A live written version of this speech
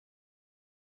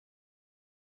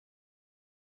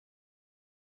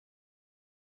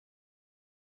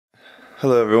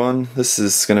Hello everyone, this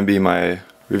is going to be my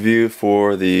review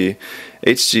for the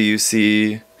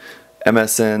HGUC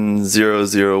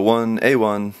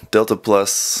MSN-001A1 Delta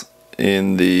Plus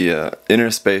in the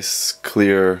Innerspace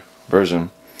clear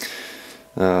version.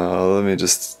 Let me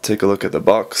just take a look at the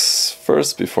box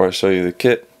first before I show you the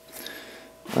kit.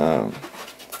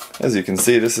 As you can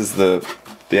see, this is the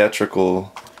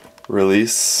theatrical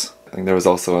release. I think there was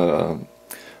also an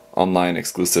online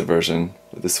exclusive version.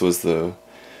 This was the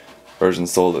version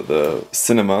sold at the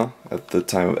cinema at the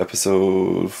time of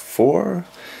episode 4, I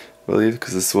believe,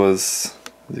 because this was,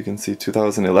 as you can see,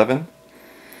 2011.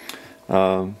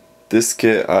 This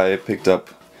kit I picked up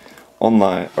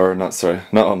online, or not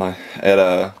online, at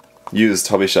a used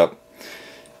hobby shop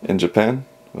in Japan.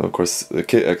 Well, of course, the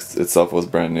kit itself was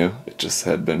brand new. It just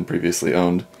had been previously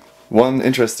owned. One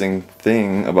interesting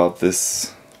thing about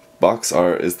this box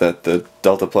art is that the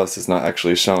Delta Plus is not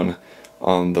actually shown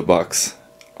on the box,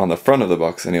 on the front of the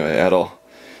box anyway, at all.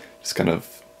 It's kind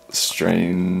of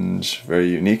strange, very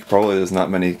unique. Probably there's not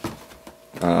many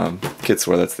kits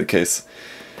where that's the case.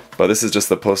 But this is just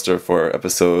the poster for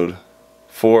episode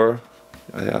 4.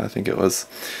 Yeah, I think it was.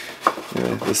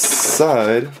 Anyway, the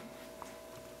side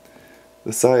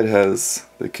has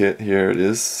the kit. Here it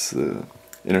is, the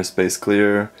Innerspace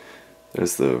clear.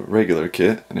 There's the regular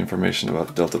kit and information about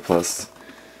the Delta Plus.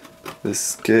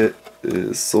 This kit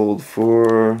is sold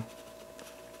for,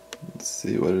 let's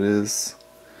see what it is.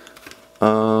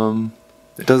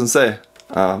 It doesn't say.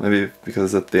 Maybe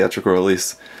because of the theatrical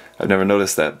release. I've never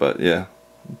noticed that, but yeah,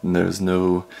 there's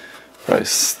no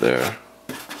price there.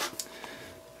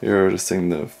 Here we're just seeing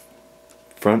the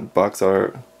front box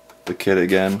art, the kit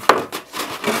again.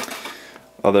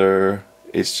 Other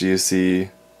HGUC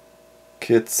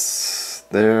kits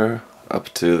there, up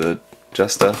to the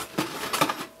Jesta.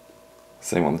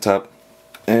 Same on the top.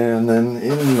 And then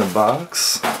in the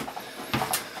box,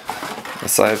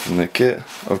 aside from the kit,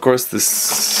 of course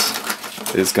this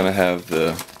is going to have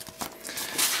the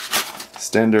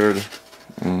standard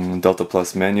Delta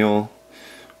Plus manual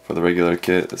for the regular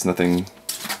kit. There's nothing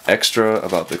extra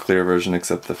about the clear version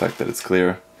except the fact that it's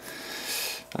clear.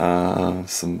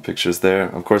 Some pictures there.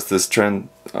 Of course this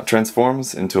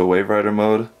transforms into a Wave Rider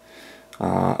mode.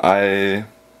 I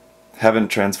haven't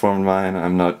transformed mine.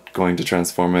 I'm not going to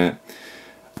transform it.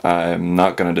 I'm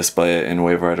not going to display it in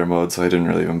Wave Rider mode, so I didn't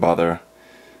really even bother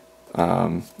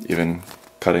even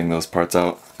cutting those parts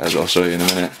out, as I'll show you in a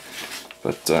minute.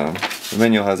 But the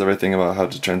manual has everything about how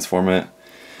to transform it,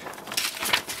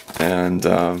 and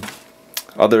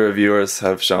other reviewers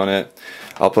have shown it.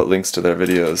 I'll put links to their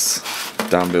videos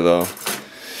down below.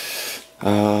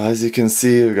 As you can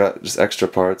see, we've got just extra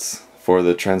parts for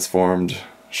the transformed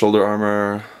shoulder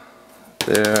armor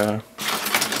there.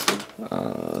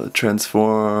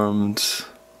 Transformed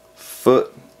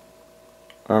foot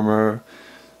armor,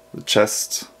 the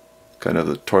chest, kind of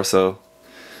the torso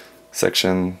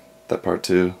section, that part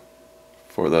too,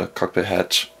 for the cockpit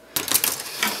hatch.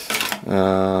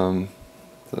 The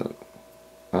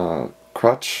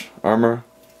crotch armor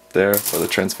there for the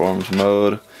transformed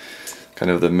mode.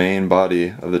 Kind of the main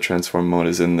body of the transformed mode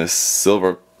is in this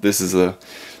silver. This is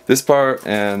this part,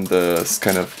 and the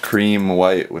kind of cream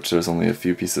white, which there's only a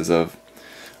few pieces of,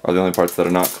 are the only parts that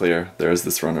are not clear. There is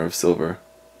this runner of silver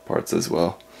parts as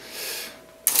well.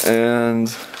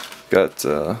 And got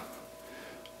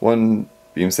one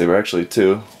beam saber, actually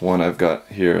two. One I've got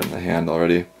here in the hand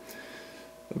already.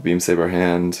 A beam saber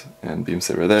hand and beam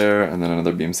saber there, and then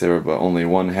another beam saber, but only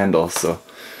one handle, so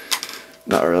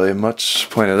not really much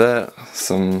point of that.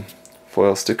 Some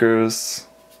foil stickers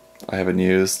I haven't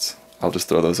used. I'll just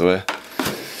throw those away.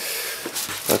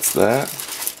 That's that.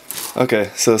 Okay,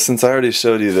 so since I already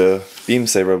showed you the beam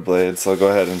saber blades, I'll go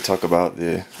ahead and talk about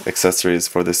the accessories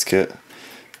for this kit.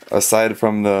 Aside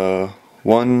from the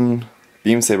one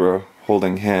beam saber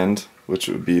holding hand, which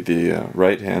would be the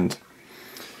right hand,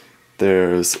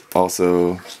 there's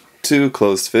also two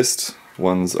closed fists.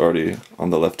 One's already on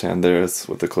the left hand there, it's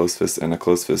with a closed fist, and a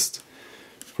closed fist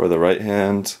for the right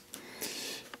hand.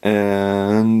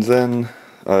 And then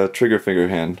a trigger finger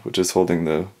hand, which is holding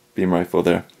the beam rifle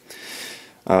there.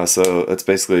 So it's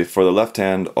basically, for the left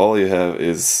hand, all you have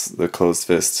is the closed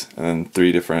fist, and then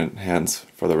 3 different hands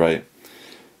for the right.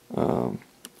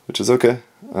 Which is okay,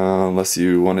 unless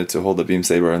you wanted to hold the beam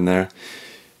saber in there.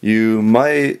 You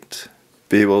might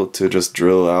be able to just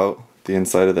drill out the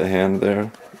inside of the hand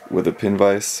there with a pin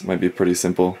vise. Might be pretty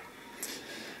simple.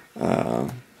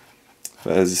 But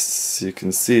as you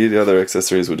can see, the other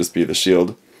accessories would just be the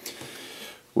shield,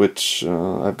 which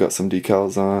I've got some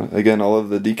decals on. Again, all of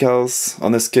the decals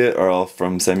on this kit are all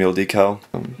from SamuelDecal.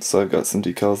 So I've got some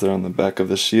decals there on the back of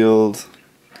the shield.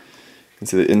 can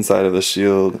see the inside of the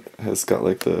shield has got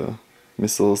like the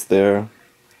missiles there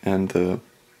and the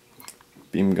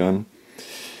beam gun.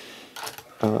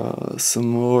 Some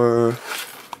more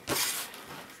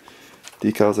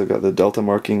decals. I've got the Delta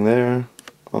marking there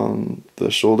on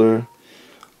the shoulder,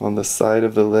 on the side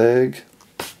of the leg.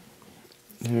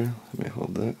 Here, let me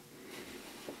hold that.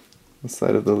 The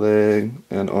side of the leg,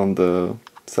 and on the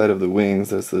side of the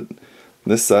wings, there's the. On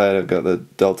this side, I've got the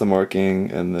Delta marking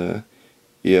and the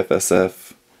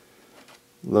EFSF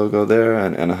logo there,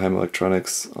 and Anaheim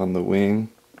Electronics on the wing.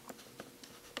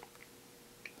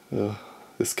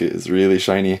 This kit is really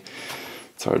shiny.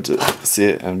 It's hard to see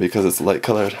it, and because it's light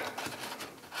colored.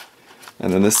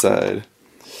 And then this side,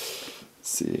 let's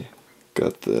see,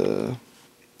 got the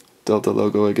Delta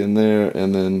logo again there,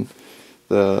 and then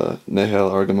the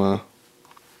Nehel Argama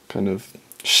kind of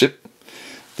ship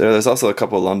there. There's also a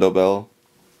couple Londo Bell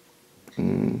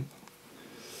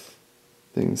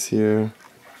things here,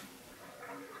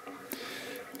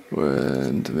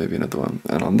 and maybe another one.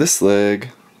 And on this leg,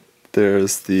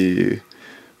 there's the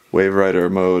Wave Rider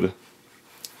mode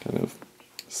kind of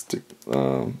stick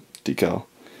decal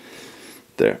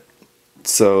there.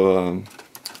 So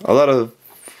a lot of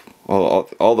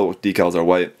all the decals are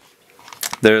white.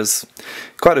 There's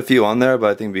quite a few on there, but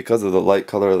I think because of the light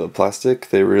color of the plastic,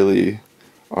 they really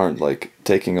aren't like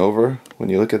taking over when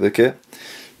you look at the kit.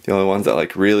 The only ones that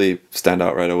like really stand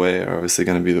out right away are obviously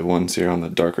going to be the ones here on the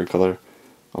darker color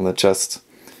on the chest.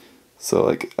 So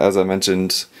like as I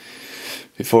mentioned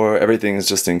before, everything is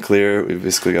just in clear. We've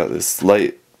basically got this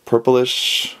light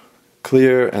purplish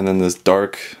clear, and then this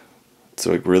dark, it's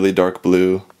like really dark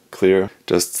blue clear.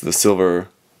 Just the silver,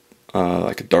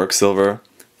 like a dark silver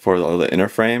for all the inner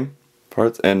frame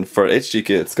parts. And for HG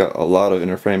kit, it's got a lot of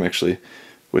inner frame actually,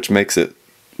 which makes it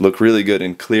look really good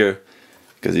and clear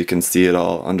because you can see it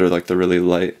all under like the really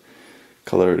light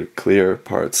colored clear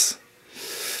parts.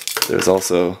 There's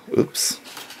also, oops,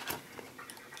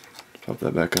 pop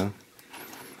that back on.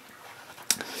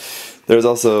 There's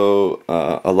also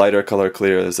a lighter color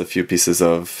clear. There's a few pieces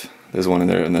of, there's one in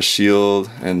there in the shield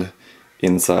and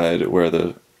inside where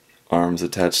the arms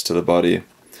attach to the body.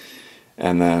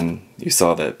 And then you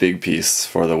saw that big piece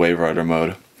for the Wave Rider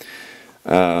mode.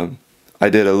 I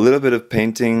did a little bit of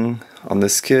painting on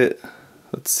this kit.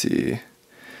 Let's see.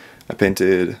 I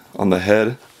painted on the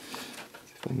head.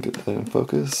 See if I can get that in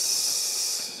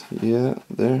focus. Yeah,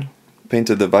 there.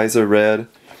 Painted the visor red,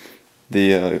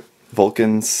 the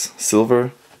Vulcan's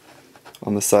silver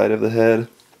on the side of the head.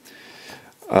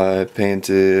 I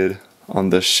painted on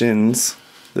the shins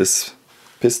this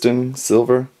piston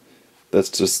silver. That's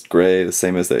just gray, the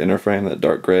same as the inner frame, that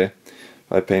dark gray.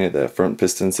 I painted that front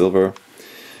piston silver.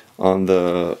 On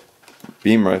the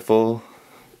beam rifle,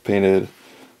 painted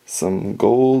some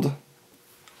gold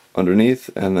underneath,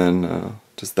 and then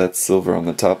just that silver on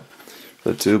the top of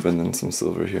the tube, and then some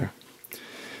silver here.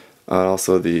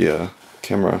 Also the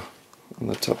camera on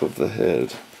the top of the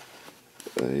head.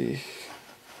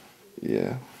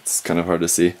 Yeah, it's kind of hard to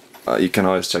see. You can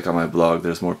always check out my blog,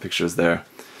 there's more pictures there.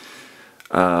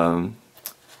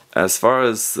 As far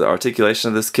as the articulation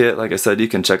of this kit, like I said, you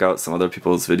can check out some other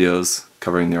people's videos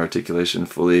covering the articulation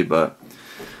fully, but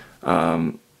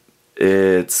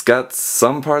it's got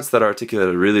some parts that are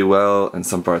articulated really well and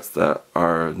some parts that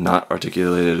are not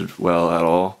articulated well at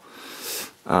all.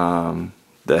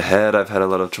 The head I've had a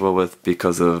lot of trouble with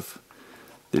because of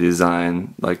the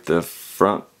design, like the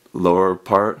front lower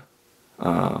part.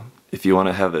 If you want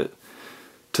to have it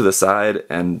to the side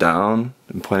and down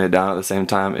and point it down at the same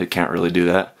time, it can't really do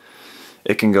that.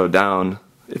 It can go down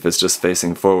if it's just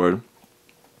facing forward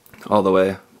all the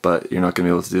way, but you're not going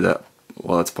to be able to do that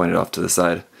while it's pointed off to the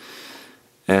side.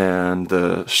 And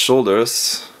the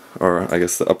shoulders, or I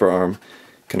guess the upper arm,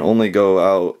 can only go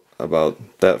out about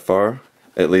that far.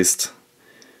 At least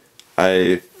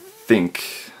I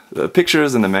think the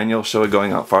pictures in the manual show it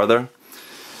going out farther.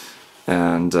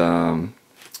 And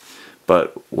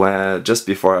but just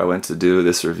before I went to do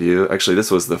this review, actually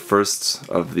this was the first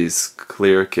of these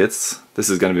clear kits. This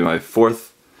is going to be my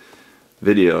fourth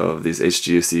video of these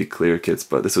HGUC clear kits,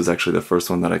 but this was actually the first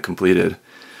one that I completed.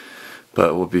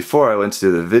 But before I went to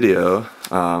do the video,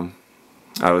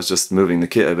 I was just moving the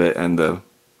kit a bit, and the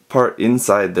part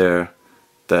inside there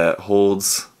that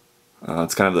holds,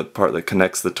 it's kind of the part that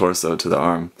connects the torso to the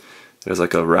arm. There's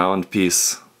like a round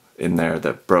piece in there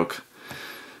that broke.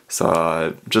 So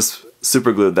I just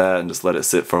super glued that and just let it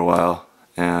sit for a while,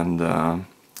 and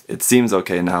it seems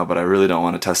okay now, but I really don't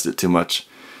want to test it too much,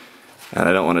 and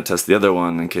I don't want to test the other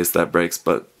one in case that breaks,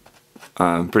 but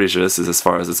I'm pretty sure this is as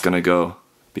far as it's going to go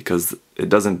because it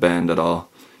doesn't bend at all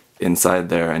inside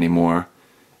there anymore,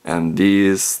 and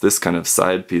this kind of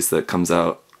side piece that comes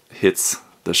out hits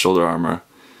the shoulder armor.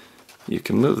 You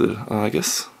can move the, I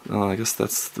guess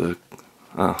that's the,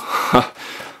 oh.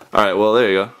 Alright, well there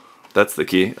you go. That's the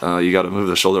key. You gotta move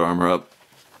the shoulder armor up.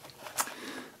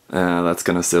 That's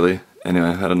kinda silly. Anyway,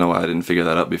 I don't know why I didn't figure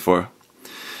that out before.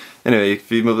 Anyway,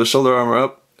 if you move the shoulder armor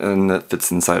up, and that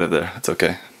fits inside of there, it's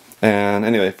okay. And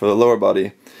anyway, for the lower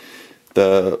body,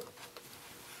 the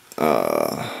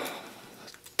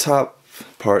top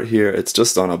part here, it's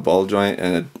just on a ball joint,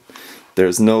 and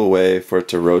there's no way for it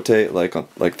to rotate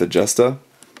like the Jesta.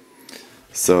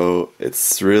 So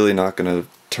it's really not going to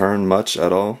turn much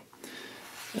at all,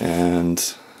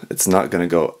 and it's not going to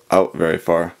go out very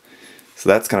far. So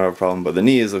that's kind of a problem. But the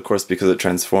knees, of course, because it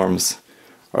transforms,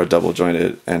 are double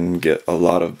jointed and get a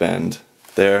lot of bend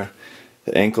there.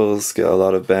 The ankles get a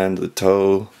lot of bend. The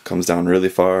toe comes down really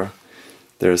far.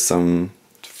 There's some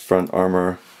front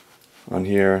armor on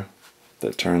here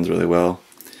that turns really well.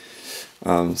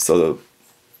 So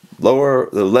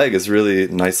the leg is really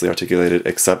nicely articulated,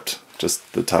 except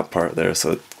just the top part there.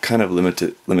 So it kind of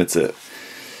limits it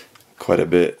quite a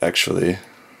bit, actually.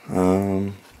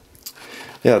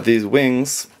 Yeah, these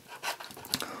wings,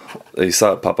 you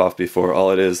saw it pop off before.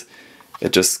 All it is,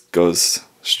 it just goes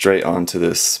straight onto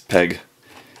this peg.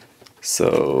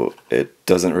 So it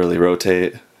doesn't really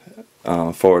rotate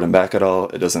forward and back at all.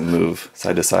 It doesn't move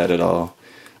side to side at all.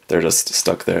 They're just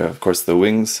stuck there. Of course, the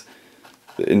wings,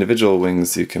 the individual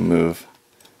wings, you can move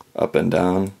up and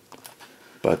down,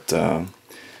 but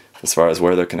as far as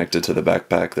where they're connected to the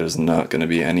backpack, there's not going to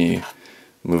be any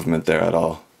movement there at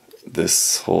all.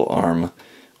 This whole arm,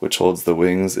 which holds the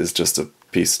wings, is just a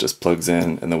piece just plugs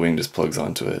in, and the wing just plugs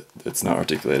onto it. It's not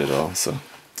articulated at all, so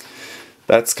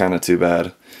that's kind of too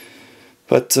bad.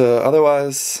 But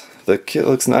otherwise, the kit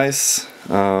looks nice.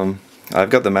 I've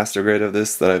got the master grade of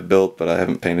this that I've built, but I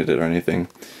haven't painted it or anything.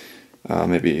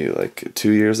 Maybe like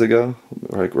 2 years ago,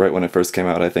 like right when it first came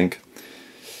out, I think.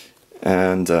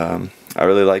 And I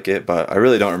really like it, but I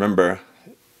really don't remember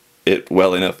it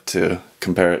well enough to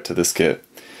compare it to this kit.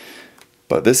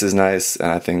 But this is nice, and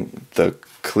I think the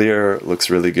clear looks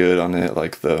really good on it,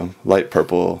 like the light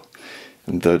purple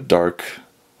and the dark,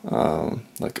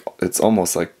 like it's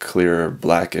almost like clear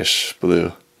blackish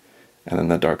blue, and then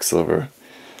the dark silver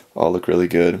all look really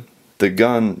good. The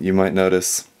gun, you might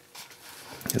notice,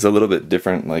 is a little bit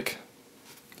different, like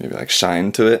maybe like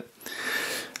shine to it.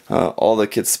 All the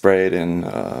kits sprayed in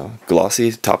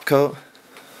glossy top coat,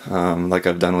 like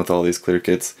I've done with all these clear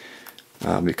kits,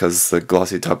 because the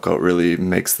glossy top coat really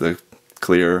makes the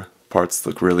clear parts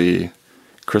look really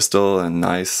crystal and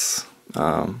nice.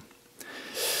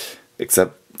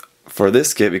 Except for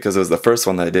this kit, because it was the first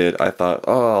one that I did, I thought,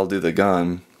 oh, I'll do the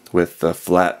gun with the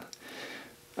flat,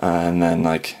 and then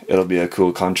like it'll be a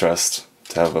cool contrast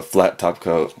to have a flat top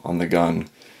coat on the gun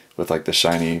with like the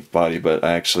shiny body. But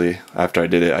I actually, after I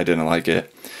did it, I didn't like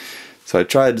it. So I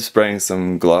tried spraying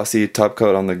some glossy top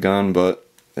coat on the gun, but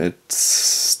it's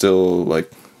still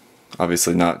like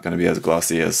obviously not going to be as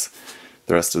glossy as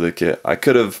the rest of the kit. I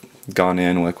could have gone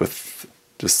in like with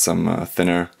just some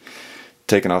thinner,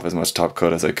 taken off as much top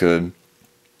coat as I could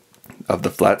of the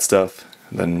flat stuff,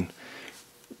 then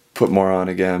put more on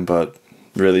again, but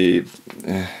really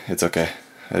it's okay.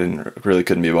 I really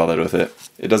couldn't be bothered with it.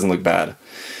 It doesn't look bad.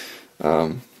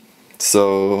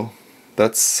 So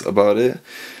that's about it.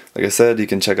 Like I said, you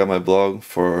can check out my blog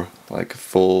for like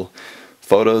full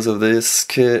photos of this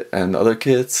kit and other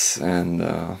kits, and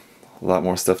a lot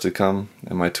more stuff to come,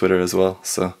 and my Twitter as well.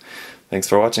 So thanks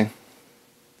for watching.